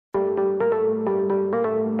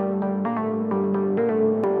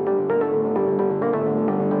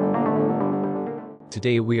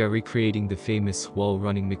Today we are recreating the famous wall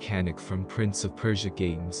running mechanic from Prince of Persia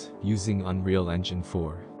games using Unreal Engine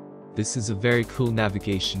 4. This is a very cool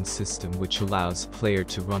navigation system which allows player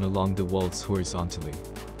to run along the walls horizontally.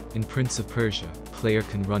 In Prince of Persia, player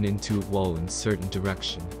can run into a wall in certain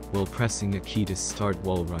direction while pressing a key to start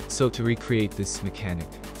wall run. So to recreate this mechanic,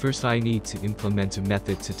 first I need to implement a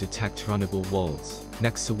method to detect runnable walls.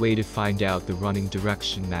 Next, a way to find out the running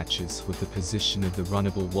direction matches with the position of the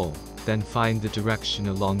runnable wall. Then find the direction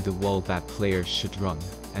along the wall that player should run.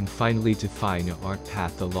 And finally define an arc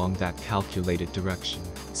path along that calculated direction.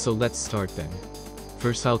 So let's start then.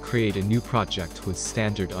 First I'll create a new project with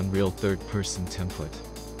standard Unreal third-person template.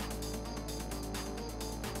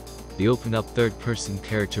 Open up third-person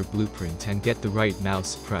character blueprint and get the right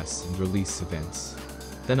mouse press and release events.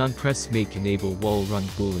 Then on press make enable wall run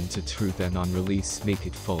boolean to true, then on release make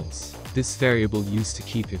it false. This variable used to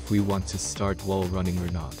keep if we want to start wall running or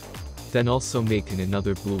not. Then also make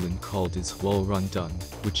another boolean called is wall run done,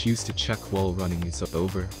 which used to check wall running is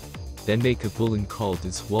over. Then make a boolean called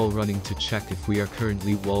is wall running to check if we are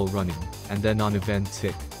currently wall running, and then on event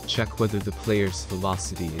tick, check whether the player's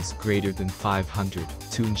velocity is greater than 500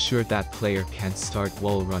 to ensure that player can't start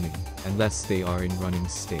wall running unless they are in running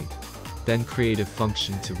state. Then create a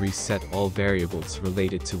function to reset all variables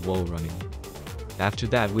related to wall running. After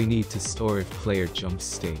that we need to store if player jump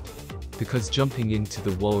state, because jumping into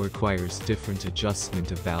the wall requires different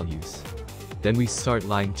adjustment of values. Then we start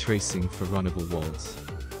line tracing for runnable walls.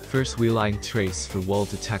 First we line trace for wall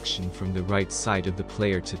detection from the right side of the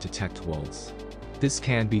player to detect walls. This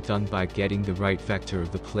can be done by getting the right vector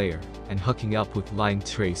of the player and hooking up with line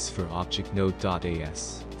trace for object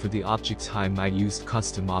node.as. For the object time I used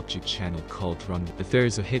custom object channel called Runnable. If there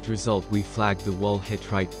is a hit result we flag the wall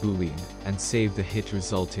hit right boolean and save the hit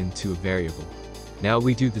result into a variable. Now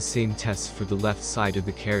we do the same test for the left side of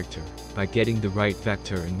the character by getting the right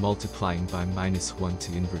vector and multiplying by -1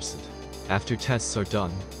 to inverse it. After tests are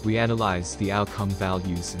done, we analyze the outcome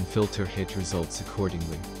values and filter hit results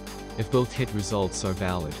accordingly. If both hit results are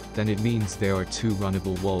valid, then it means there are two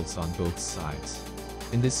runnable walls on both sides.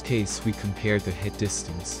 In this case we compare the hit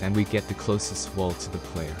distance and we get the closest wall to the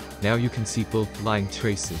player. Now you can see both line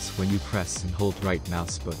traces when you press and hold right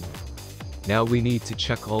mouse button. Now we need to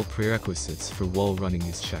check all prerequisites for wall running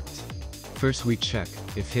is checked. First we check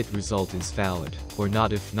if hit result is valid or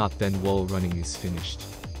not, if not then wall running is finished.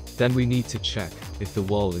 Then we need to check if the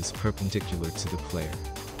wall is perpendicular to the player.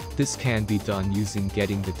 This can be done using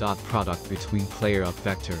getting the dot product between player up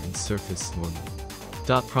vector and surface normal.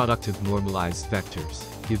 Dot product of normalized vectors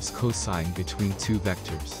gives cosine between two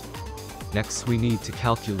vectors. Next we need to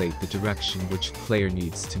calculate the direction which player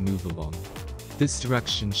needs to move along. This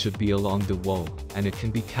direction should be along the wall, and it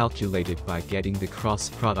can be calculated by getting the cross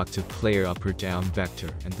product of player up or down vector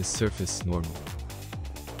and the surface normal.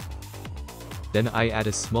 Then I add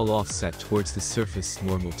a small offset towards the surface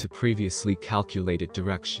normal to previously calculated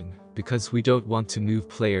direction, because we don't want to move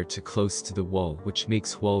player too close to the wall, which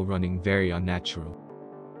makes wall running very unnatural.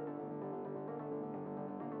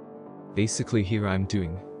 Basically here I'm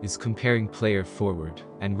doing is comparing player forward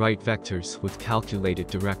and right vectors with calculated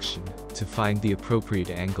direction to find the appropriate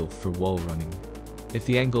angle for wall running. If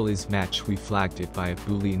the angle is matched we flagged it by a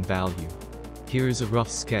boolean value. Here is a rough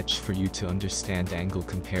sketch for you to understand angle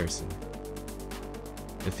comparison.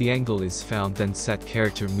 If the angle is found then set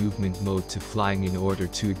character movement mode to flying in order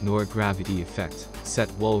to ignore gravity effect,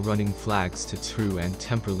 set wall running flags to true and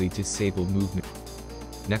temporarily disable movement.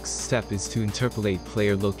 Next step is to interpolate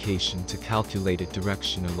player location to calculated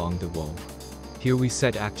direction along the wall. Here we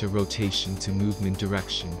set actor rotation to movement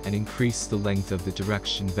direction and increase the length of the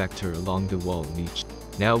direction vector along the wall in each.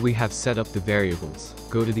 Now we have set up the variables,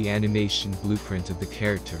 go to the animation blueprint of the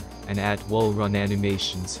character, and add wall run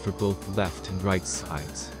animations for both left and right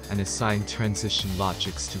sides, and assign transition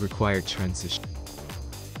logics to required transition.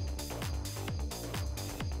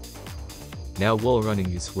 Now wall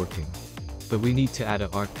running is working. But we need to add an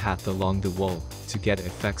arc path along the wall to get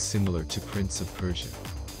effects similar to Prince of Persia.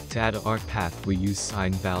 To add an arc path we use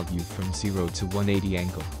sine value from 0 to 180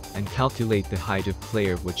 angle, and calculate the height of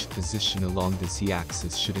player which position along the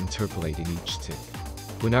z-axis should interpolate in each tick.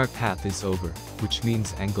 When arc path is over, which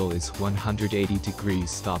means angle is 180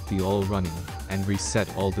 degrees, stop the all running, and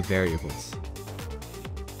reset all the variables.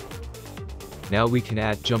 Now we can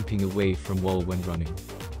add jumping away from wall when running.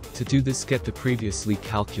 To do this, get the previously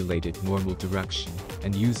calculated normal direction,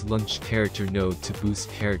 and use launch character node to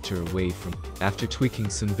boost character away from. After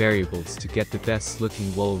tweaking some variables to get the best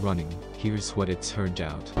looking wall running, here's what it turned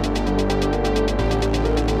out.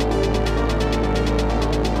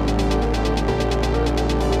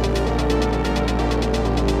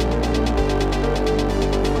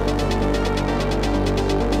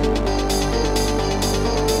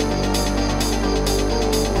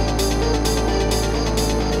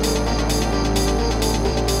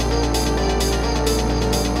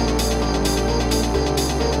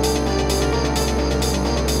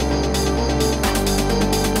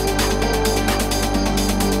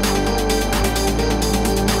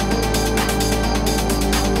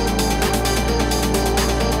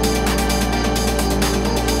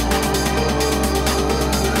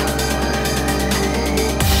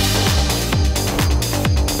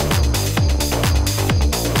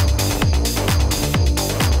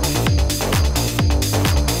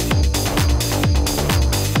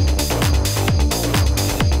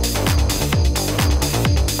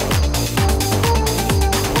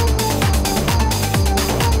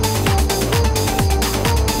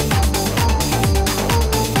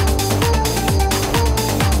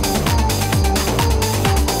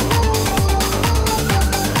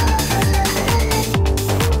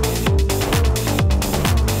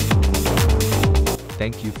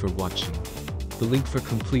 watching. The link for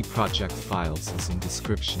complete project files is in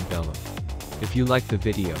description below. If you like the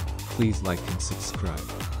video, please like and subscribe.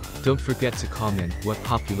 Don't forget to comment what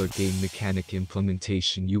popular game mechanic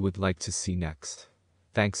implementation you would like to see next.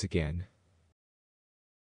 Thanks again.